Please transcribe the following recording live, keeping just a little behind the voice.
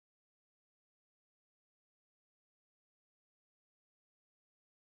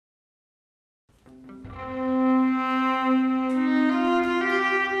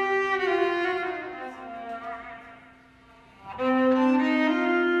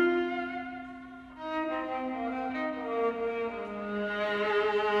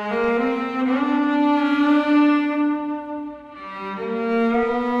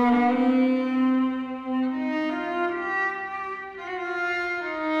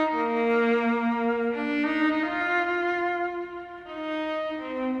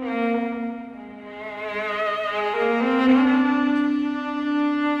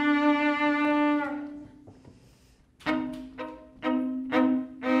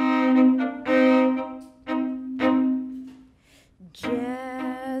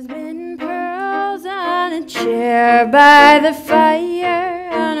there by the fire,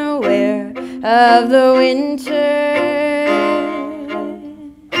 unaware of the winter.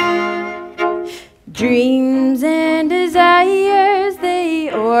 Dreams and desires,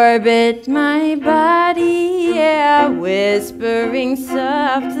 they orbit my body, yeah, whispering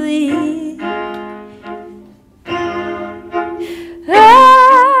softly.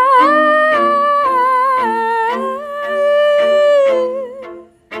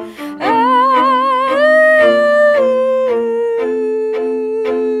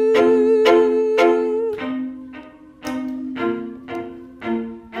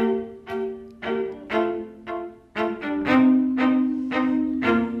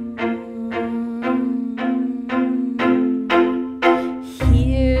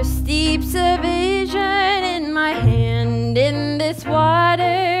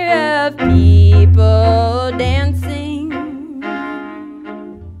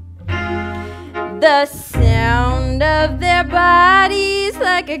 The sound of their bodies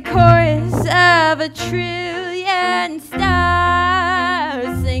like a chorus of a trillion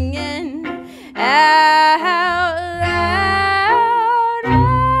stars singing out loud.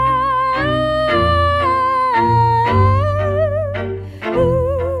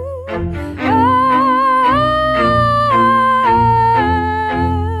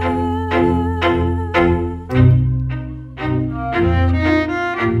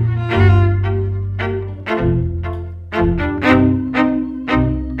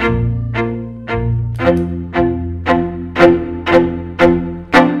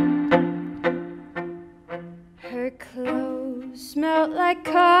 Her clothes smelled like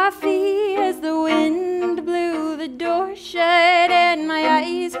coffee as the wind blew the door shut, and my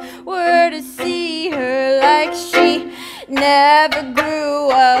eyes were to see her like she never grew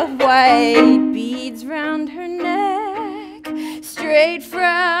up. White beads round her neck, straight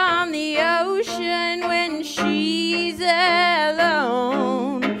from